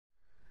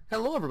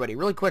Hello everybody,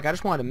 really quick, I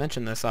just wanted to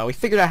mention this. We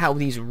figured out how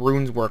these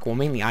runes work, well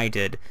mainly I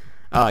did.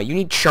 You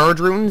need charge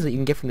runes that you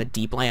can get from the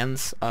deep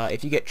lands.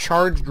 If you get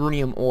charged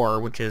runium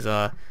ore, which is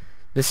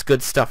this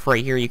good stuff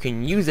right here, you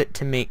can use it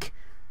to make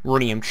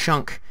runium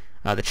chunk.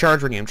 The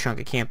charged runium chunk,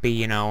 it can't be,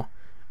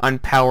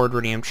 unpowered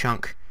runium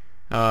chunk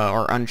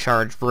or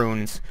uncharged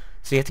runes.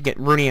 So you have to get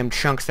runium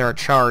chunks that are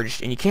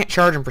charged, and you can't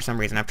charge them for some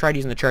reason. I've tried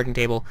using the charging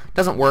table,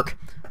 doesn't work,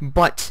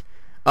 but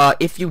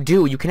if you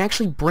do, you can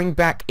actually bring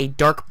back a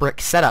dark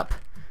brick setup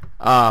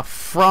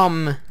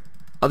from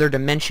other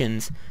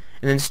dimensions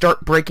and then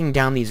start breaking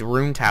down these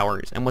rune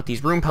towers. And what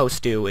these rune posts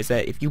do is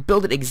that if you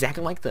build it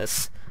exactly like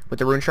this with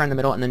the rune shrine in the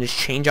middle and then just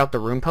change out the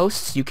rune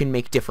posts, you can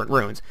make different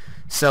runes.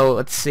 So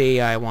let's say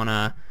I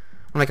want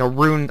like a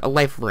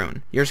life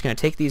rune. You're just gonna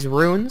take these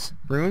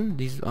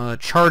these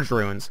charged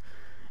runes,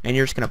 and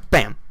you're just gonna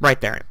bam right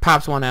there. It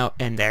pops one out,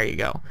 and there you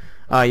go.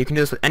 You can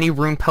do this with any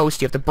rune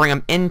post. You have to bring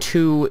them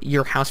into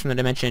your house from the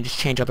dimension and just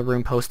change out the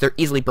rune posts. They're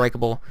easily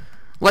breakable,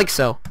 like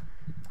so.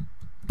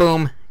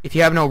 Boom. If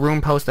you have no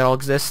rune post that all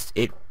exists,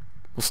 it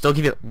will still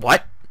give you...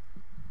 What?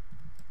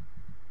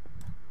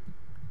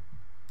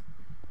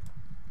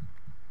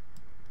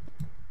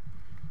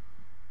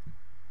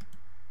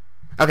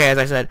 Okay, as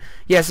I said,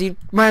 yes, you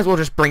might as well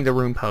just bring the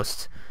rune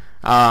posts.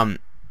 I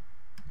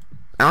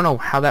don't know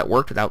how that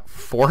worked without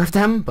 4 of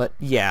them, but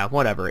yeah,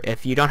 whatever.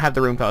 If you don't have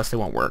the rune posts, it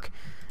won't work.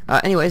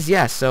 Anyways,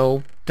 yeah,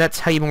 so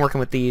that's how you've been working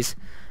with these.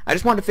 I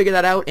just wanted to figure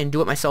that out and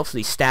do it myself so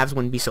these stabs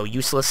wouldn't be so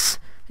useless.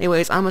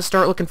 Anyways, I'm going to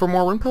start looking for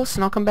more rune posts,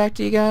 and I'll come back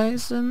to you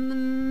guys in the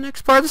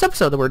next part of this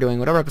episode that we're doing,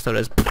 whatever episode it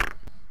is.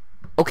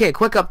 Okay, a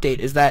quick update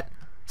is that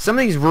some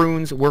of these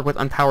runes work with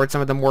unpowered, some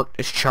of them work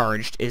as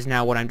charged, is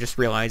now what I'm just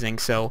realizing.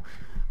 So,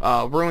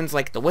 runes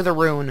like the Wither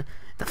rune,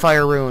 the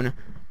Fire rune,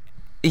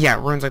 yeah,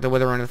 runes like the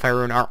Wither rune and the Fire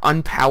rune are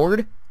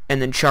unpowered,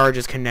 and then charge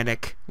is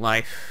kinetic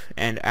life,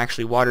 and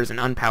actually water is an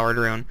unpowered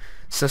rune.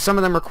 So some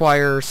of them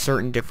require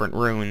certain different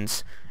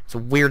runes. It's a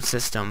weird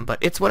system, but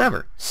it's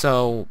whatever.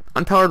 So,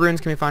 unpowered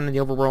runes can be found in the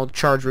overworld,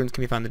 charged runes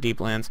can be found in the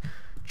deep lands.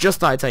 Just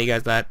thought I'd tell you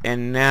guys that,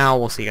 and now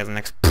we'll see you guys in the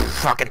next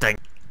fucking thing.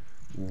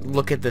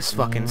 Look at this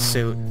fucking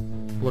suit.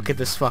 Look at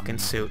this fucking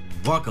suit.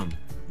 Welcome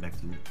back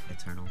to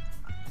Eternal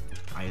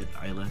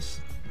Eyeless.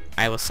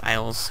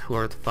 Isles, who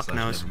are the fuck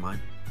knows.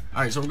 Nevermine.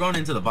 Alright, so we're going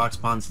into the Vox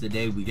Ponds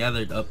today. We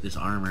gathered up this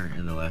armor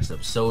in the last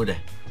episode.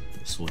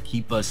 This will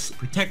keep us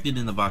protected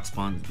in the Vox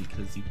Ponds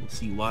because you will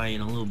see why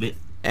in a little bit.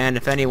 And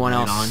if anyone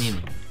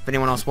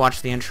else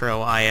watched the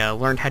intro, I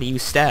learned how to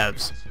use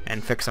stabs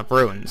and fix up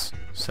ruins.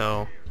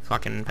 So,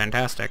 fucking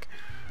fantastic.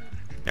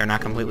 They're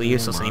not completely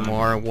useless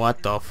anymore.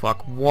 What the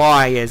fuck?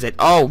 Why is it?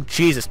 Oh,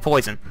 Jesus,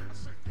 poison.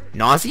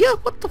 Nausea?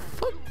 What the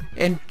fuck?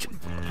 And...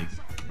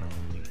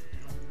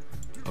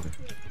 Okay.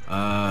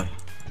 I'm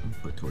gonna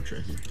put a torch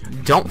right here.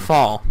 Don't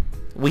fall.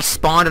 We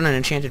spawned on an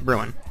enchanted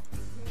ruin.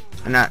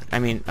 I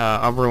mean,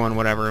 a ruin,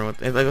 whatever.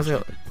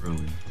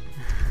 Ruin.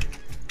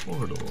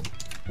 Portal.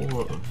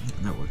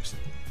 That works.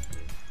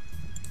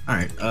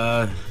 Alright,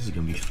 this is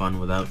gonna be fun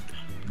without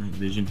night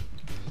vision.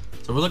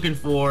 So we're looking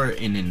for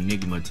an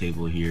enigma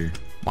table here.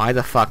 Why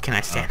the fuck can I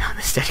stand on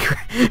this dead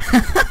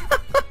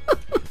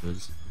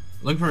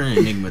Looking for an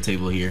enigma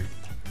table here.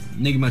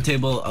 Enigma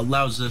table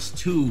allows us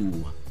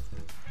to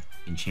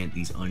enchant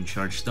these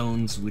uncharged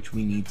stones, which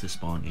we need to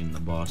spawn in the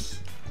boss.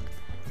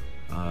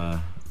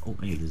 Oh,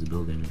 hey, there's a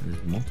building.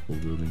 There's multiple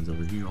buildings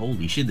over here.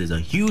 Holy shit, there's a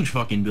huge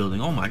fucking building.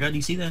 Oh my god,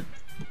 you see that?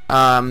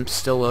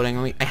 Still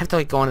loading. I have to,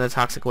 like, go into the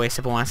toxic waste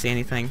if I want to see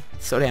anything.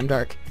 It's so damn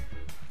dark.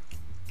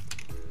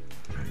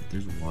 Alright,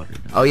 there's water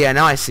down. Oh yeah,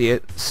 now I see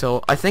it.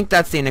 So, I think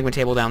that's the enigma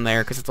table down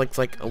there, because it's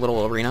like a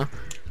little arena.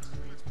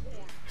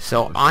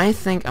 So, I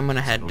think I'm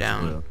gonna head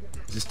down.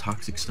 Is this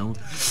toxic stone?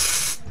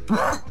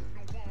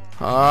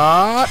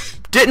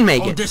 Didn't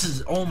make it. This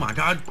is... Oh my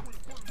god.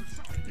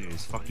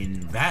 There's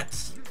fucking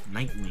bats.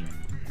 Nightwing.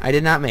 I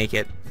did not make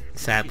it,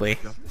 sadly.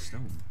 Drop the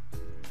stone.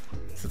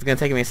 So it's gonna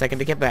take me a second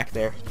to get back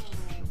there.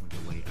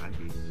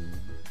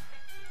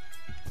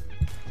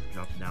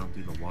 Drop down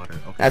through the water.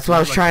 Okay, that's what I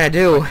was trying to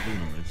do.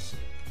 It's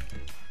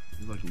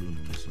like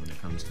luminous when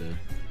it comes to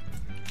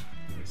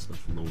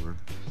stuff lower.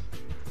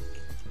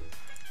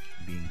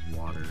 Being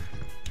water.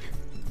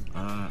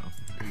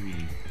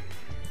 Okay,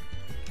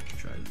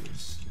 try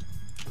this.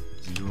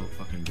 0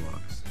 fucking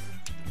blocks.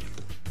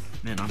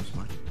 Man, I'm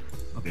smart.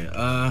 Okay,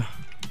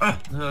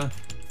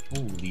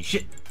 holy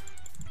shit.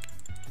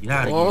 Get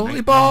out of here.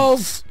 Holy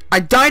balls! I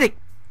died it!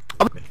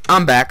 Oh, okay.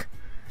 I'm back.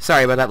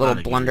 Sorry about that little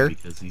blunder.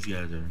 Because these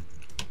guys are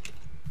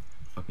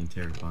fucking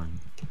terrifying.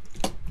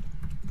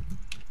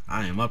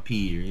 I am up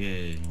here,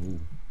 yeah. Ooh.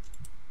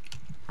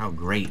 How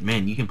great.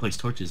 Man, you can place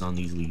torches on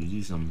these leaves.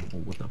 Use them. Oh,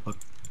 what the fuck?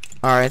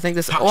 Alright, I think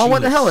this... Oh,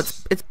 what the hell?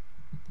 It's...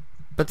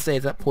 Let's say,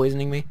 is that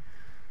poisoning me?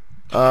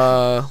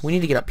 We need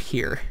to get up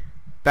here.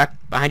 Back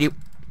behind you.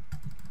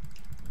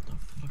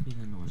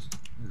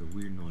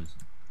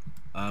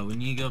 We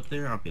need to go up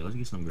there. Okay, let's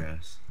get some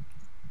grass.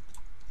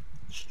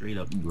 Straight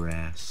up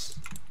grass.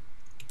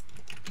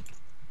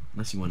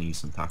 Unless you want to use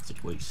some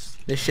toxic waste.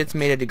 This shit's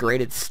made of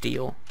degraded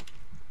steel.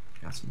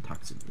 Got some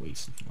toxic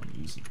waste if you want to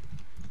use it.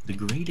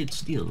 Degraded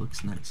steel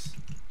looks nice.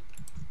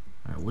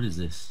 Alright, what is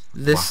this?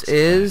 This Vox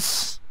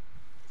is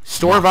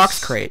store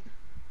Vox crate.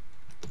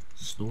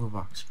 Store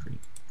Vox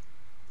crate.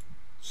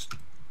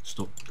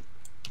 Store.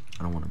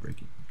 I don't want to break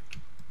it.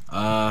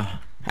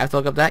 Have to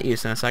look up that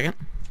use in a second.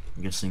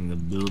 I'm guessing the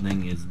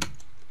building is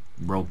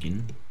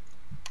broken.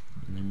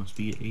 And there must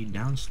be a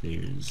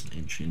downstairs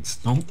entrance.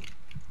 Nope.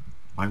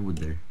 Why would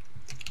there?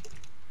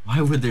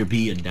 Why would there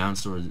be a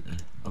downstairs? Okay.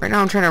 Right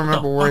now I'm trying to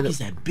remember where the fuck is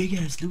that big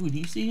ass dude? Do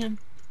you see him?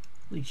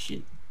 Holy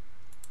shit.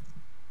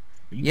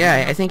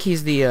 Yeah, I think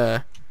he's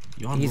the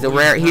he's the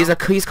rare.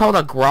 He's called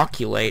a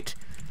Grocculate.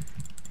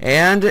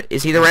 And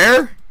is he the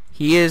rare?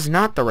 He is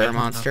not the rare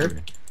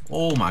monster.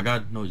 Oh my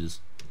god, noises.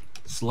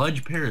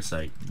 Sludge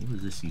parasite. What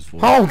is this used for?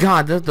 Oh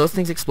god, those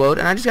things explode,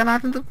 and I just got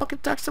knocked into the fucking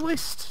toxic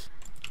waste.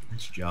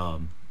 Nice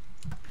job.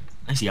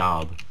 Nice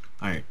job.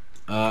 Alright.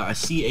 I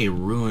see a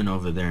ruin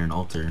over there, an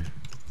altar.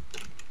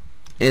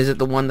 Is it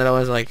the one that I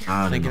was like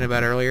thinking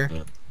about earlier?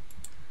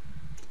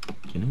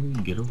 Can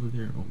we get over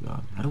there? Oh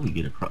god. How do we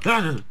get across?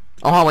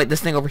 Oh wait, this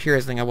thing over here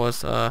is the thing I was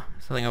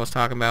something I was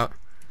talking about.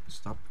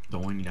 Stop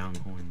throwing down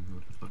coins.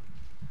 What the fuck?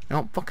 I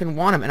don't fucking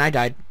want him, and I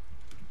died.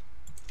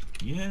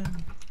 Yeah.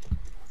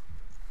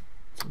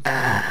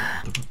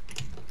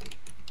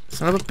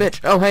 Son of a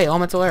bitch. Oh hey,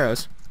 elemental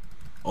arrows.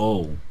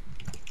 Oh.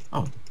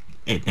 Oh.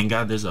 Hey, thank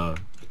god there's a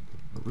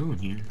ruin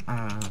here.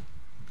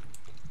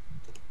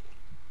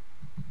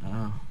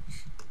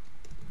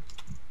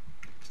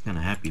 Kind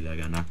of happy that I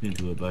got knocked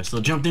into it, but I still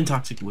jumped in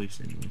toxic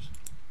waste anyways.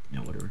 Yeah,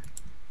 whatever.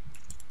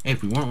 Hey,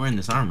 if we weren't wearing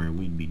this armor,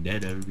 we'd be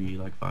dead every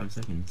like 5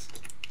 seconds.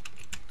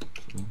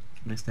 So,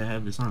 nice to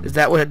have this armor. Is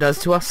that what it does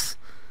to us?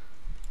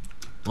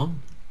 Well,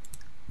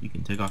 you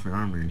can take off your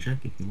armor and check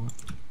if you want.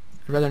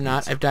 I'd rather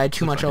not. I've died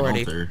too much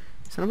already.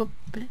 Son of a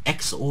bitch.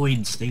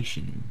 Exoid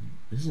station.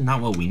 This is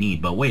not what we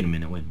need, but wait a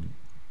minute, wait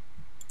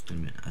a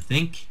minute. I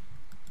think,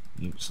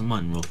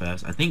 someone real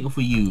fast. I think if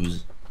we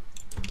use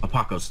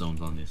Apoco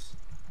stones on this.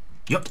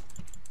 Yup.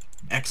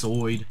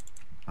 Exoid.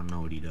 I don't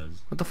know what he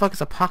does. What the fuck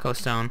is a Paco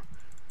stone?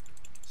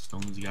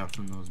 Stones you got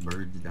from those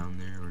birds down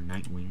there, or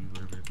night wings,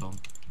 whatever they're called.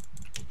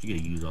 You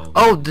gotta use all of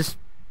Oh, them. this...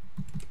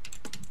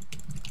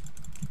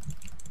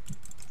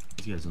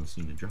 These guys don't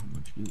seem to drop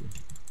much, do they?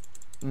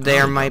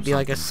 There might be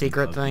like a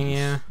secret thing,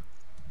 yeah.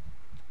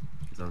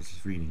 Because I was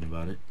just reading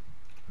about it.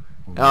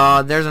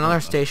 There's another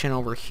station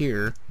over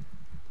here.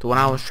 The one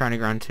I was trying to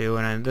run to,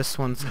 and this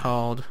one's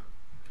called...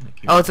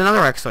 Oh, it's another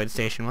Exoid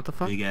station. What the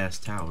fuck? Big ass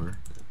tower.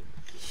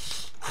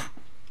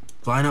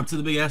 Flying up to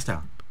the big ass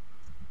tower.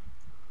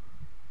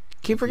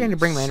 Keep forgetting to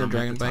bring my Ender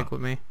Dragon back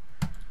with me.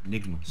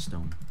 Enigma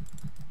stone.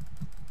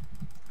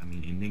 I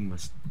mean,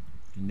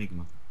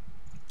 Enigma.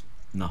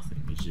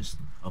 Nothing. It's just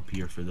up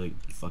here for the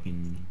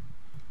fucking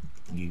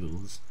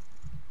giggles.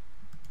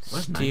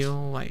 Well,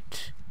 Steel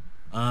light.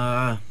 Okay,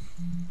 I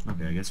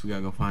guess we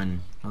gotta go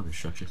find other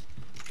structures.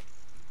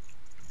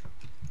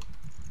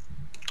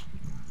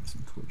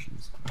 Some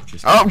torches.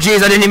 Oh,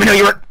 jeez, I didn't even know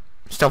you were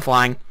still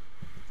flying.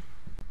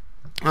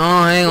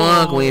 Oh, hey,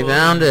 look, we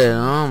found it.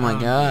 Oh my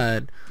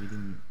god. We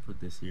didn't put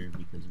this here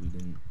because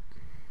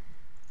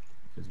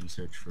we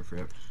searched for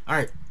forever.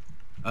 Alright.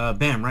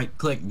 Bam, right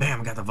click.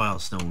 Bam, I got the Vile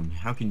Stone.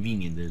 How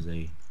convenient. There's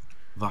a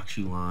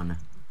VOXXULON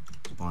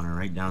spawner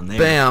right down there.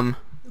 Bam.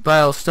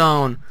 Vile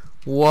Stone.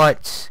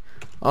 What?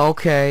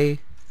 Okay.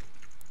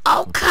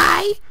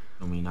 Okay.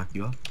 Want me to knock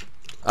you off?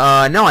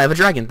 No, I have a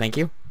dragon, thank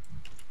you.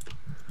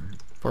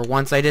 For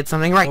once I did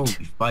something right. Oh,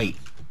 we fight.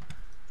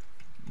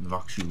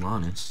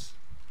 VOXXULONus.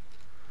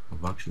 Or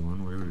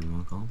VOXXULON, whatever you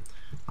want to call them.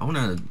 I want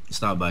to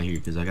stop by here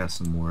because I got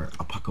some more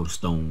Apoco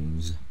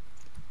stones.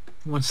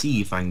 I want to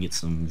see if I can get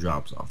some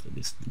drops off of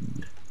this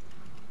dude.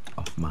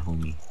 Off my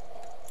homie.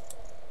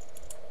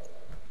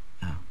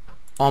 Ow.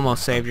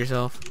 Almost saved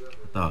yourself.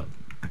 I thought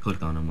I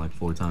clicked on him like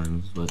 4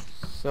 times, but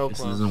So this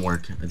close. doesn't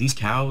work. Are these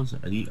cows?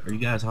 Are you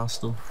guys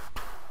hostile?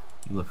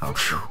 You look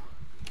hostile.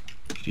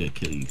 She gotta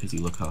kill you because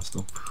you look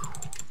hostile.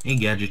 Hey,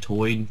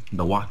 Gadgetoid,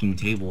 the walking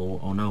table.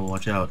 Oh no,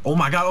 watch out. Oh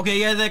my god, okay,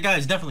 yeah, that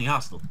guy's definitely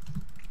hostile.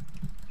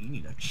 You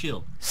need to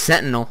chill.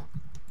 Sentinel.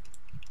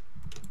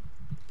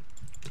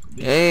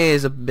 Hey,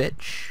 is a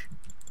bitch.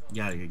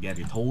 Yeah,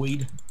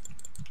 Gadgetoid.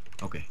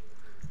 Okay.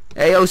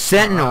 Hey, yo,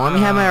 Sentinel, let me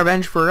have my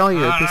revenge for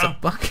earlier, you piece of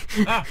fuck.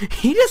 Ah.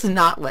 He does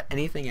not let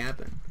anything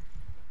happen.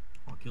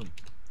 Oh, I killed him.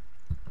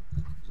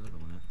 Where's the other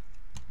one at?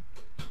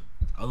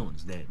 The other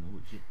one's dead.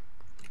 Holy shit.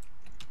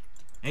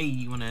 Hey,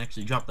 you wanna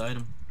actually drop the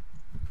item?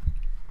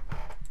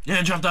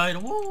 Yeah, drop the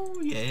item.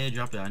 Woo, yeah,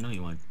 drop it. I know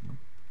you want.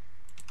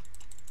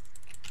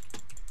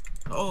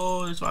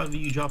 Oh, there's 5 of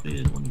you. Drop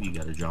it. One of you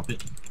gotta drop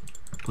it.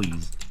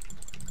 Please.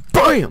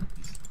 BAM!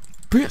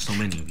 There's so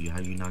many of you. How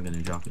are you not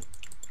gonna drop it?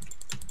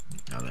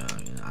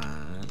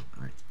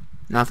 Alright.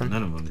 Nothing.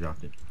 None of them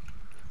dropped it.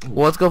 Ooh.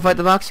 Well, let's go fight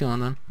the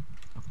VOXXULON then.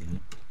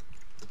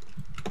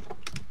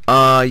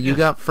 Okay. You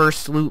got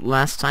first loot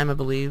last time, I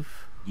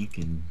believe. You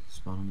can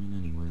spawn them in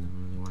anywhere. They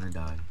don't really want to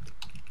die.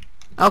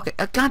 Okay,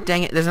 god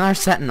dang it, there's another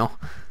Sentinel.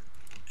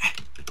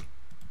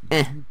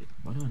 Why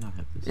do I not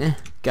have this?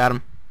 Got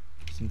him.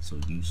 Seems so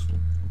useful.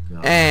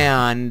 God.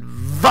 And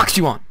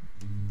VOXXULON.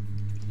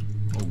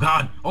 Oh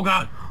god! Oh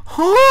god!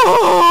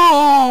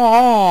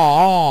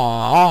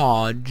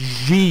 Oh,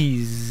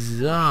 jeez.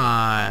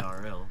 IRL.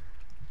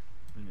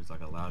 I think it's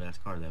like a loud ass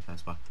car that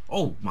passed by.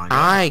 Oh my god!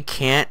 I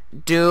can't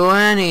do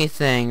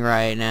anything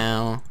right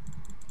now.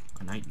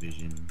 A night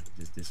vision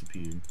just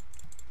disappeared.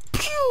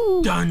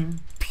 Pew! Done!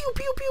 Pew,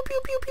 pew, pew,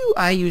 pew, pew, pew.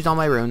 I used all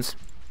my runes.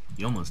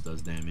 He almost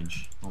does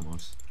damage.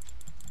 Almost.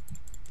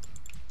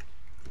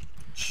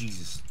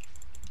 Jesus.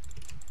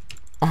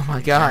 Oh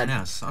my god.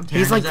 I'm tearing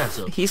He's like, his ass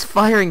up. he's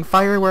firing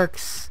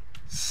fireworks.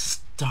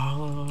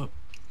 Stop.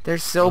 They're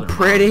so Other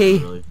pretty.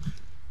 mobs, really.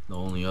 The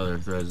only other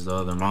threat is the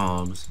other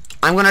mobs.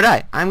 I'm gonna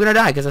die. I'm gonna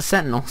die because of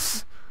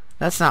sentinels.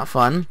 That's not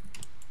fun.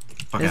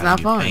 Fuck It's out not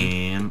of fun.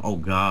 here, fam. Oh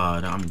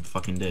god, I'm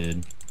fucking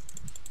dead.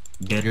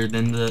 Deader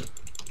than the...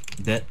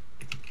 Dead.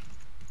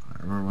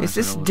 It's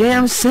this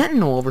damn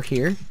sentinel over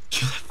here.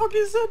 Fuck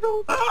is that?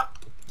 No. Ah!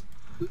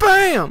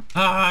 Bam!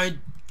 Hide.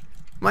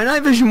 My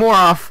night vision wore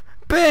off.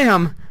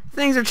 Bam!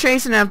 Things are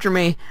chasing after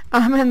me.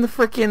 I'm in the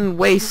freaking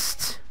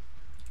waste.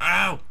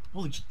 Ow!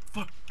 Holy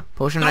fuck!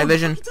 Potion of night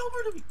vision. It's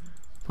over to me.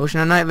 Potion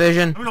of night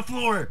vision. I'm on the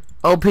floor.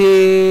 OP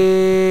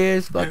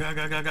as fuck.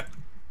 Got.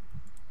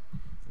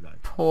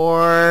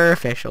 Poor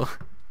official.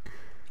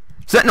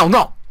 Sentinel,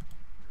 no!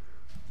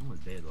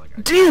 Almost dead, like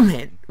I Damn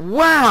it!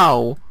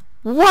 Wow!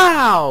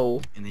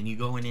 Wow! And then you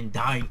go in and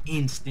die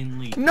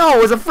instantly. No,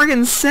 it was a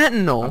friggin' I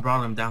sentinel.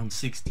 brought him down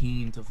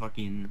 16 to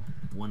fucking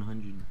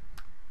 100.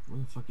 Where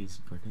the fuck is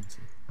Gardensia?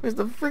 It was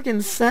the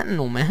friggin'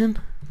 sentinel, man.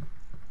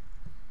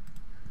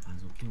 Might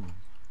as well kill him.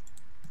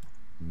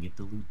 And get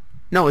the loot.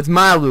 No, it's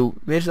my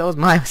loot, bitch. That was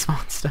my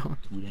spawn stone.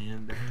 Too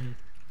damn bad.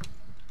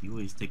 You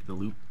always take the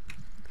loot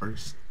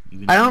first.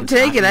 Even I if don't it's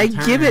take not it. your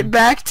I give turn. it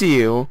back to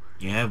you.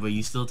 Yeah, but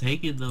you still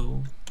take it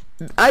though.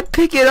 I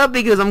pick it up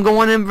because I'm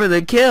going in for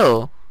the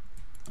kill.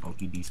 Oh,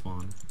 he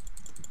despawned.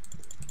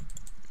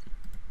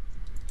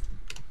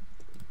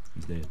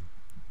 He's dead.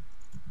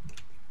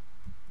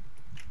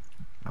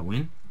 I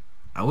win?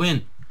 I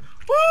win!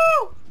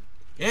 Woo!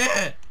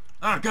 Yeah!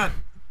 Oh god!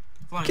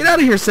 Flying. Get out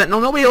of here,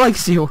 sentinel. Nobody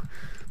likes you.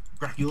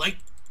 Crack you like?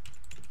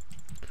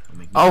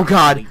 Oh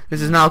god,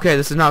 this is not okay.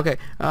 This is not okay.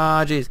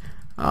 Ah, jeez.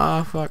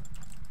 Ah, fuck.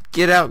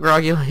 Get out,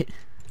 Grogulate.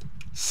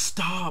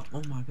 Stop!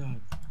 Oh my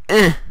god.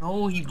 Eh.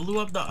 No, he blew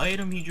up the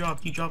item he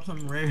dropped. He dropped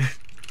something rare.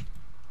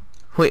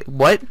 Wait,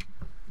 what?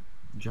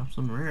 He dropped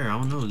something rare. I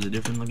don't know. It's a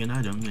different looking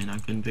item, and I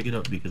couldn't pick it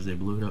up because they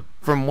blew it up.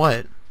 From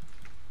what?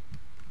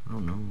 I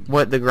don't know.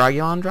 What, the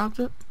Grogulon dropped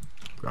it?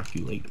 Rock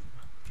you late.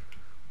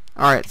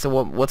 Alright, so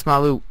what's my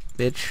loot,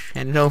 bitch?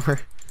 Hand it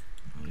over.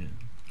 Oh, yeah.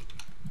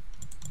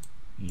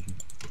 You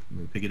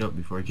better pick it up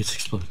before it gets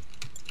exploded.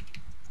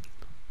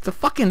 It's a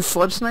fucking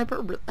sludge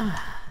sniper?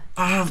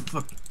 Ah,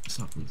 fuck.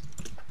 Stop, please.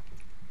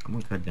 I'm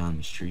gonna cut down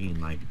this tree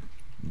and, like,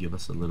 give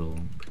us a little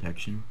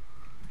protection.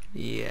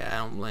 Yeah, I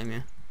don't blame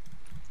you.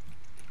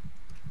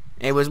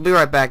 Anyways, we'll be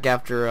right back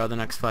after the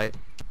next fight.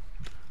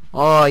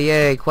 Oh,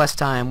 yay, quest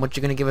time. What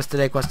you gonna give us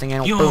today, questing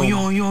animal?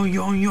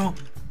 Yo.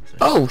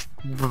 Oh,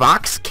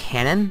 Vox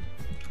Cannon?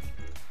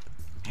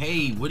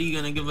 Hey, what are you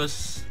gonna give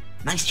us?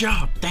 Nice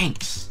job,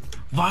 thanks.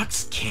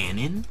 Vox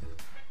Cannon?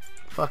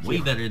 Fuck Way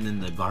you. better than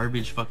the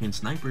garbage fucking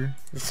sniper.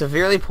 It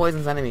severely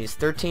poisons enemies.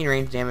 13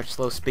 range damage,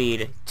 slow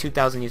speed.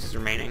 2,000 uses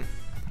remaining.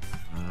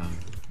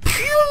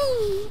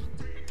 Pew!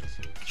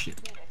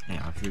 Shit.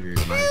 Yeah, I figured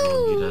might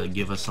as well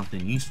give us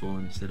something useful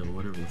instead of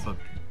whatever the fuck.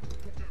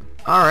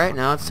 Alright,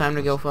 now it's time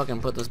to go fucking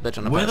put this bitch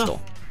on a Where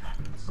pedestal.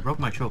 I broke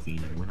my trophy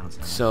and I went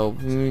outside. So,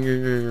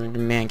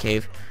 man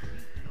cave.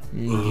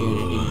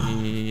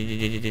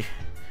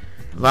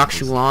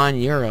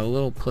 VOXXULON, you're a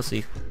little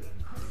pussy.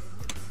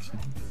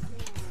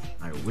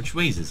 Alright, which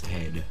way is his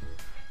head?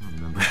 I don't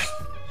remember.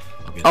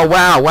 Okay. Oh,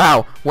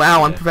 wow,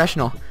 I'm Yeah.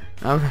 professional.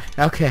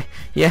 Okay,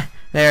 yeah,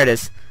 there it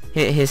is.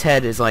 His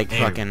head is like There.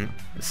 fucking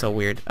so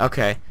weird.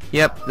 Okay,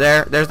 yep,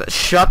 there's the,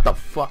 shut the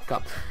fuck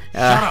up.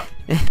 Shut up!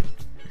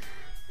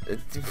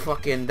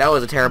 Fucking, that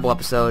was a terrible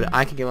episode.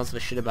 I can give us a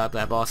shit about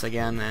that boss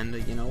again,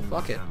 and, you know,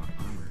 fuck it.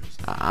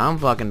 I'm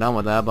fucking done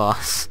with that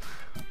boss.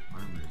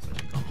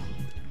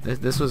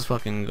 This was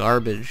fucking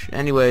garbage.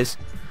 Anyways,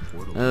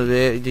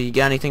 do you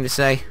got anything to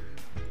say?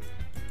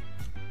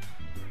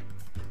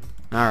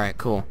 Alright,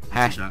 cool.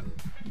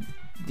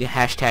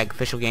 Hashtag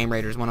official game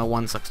raiders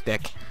 101 sucks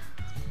dick.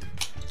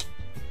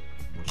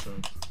 What's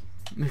up?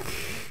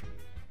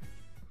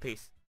 Peace.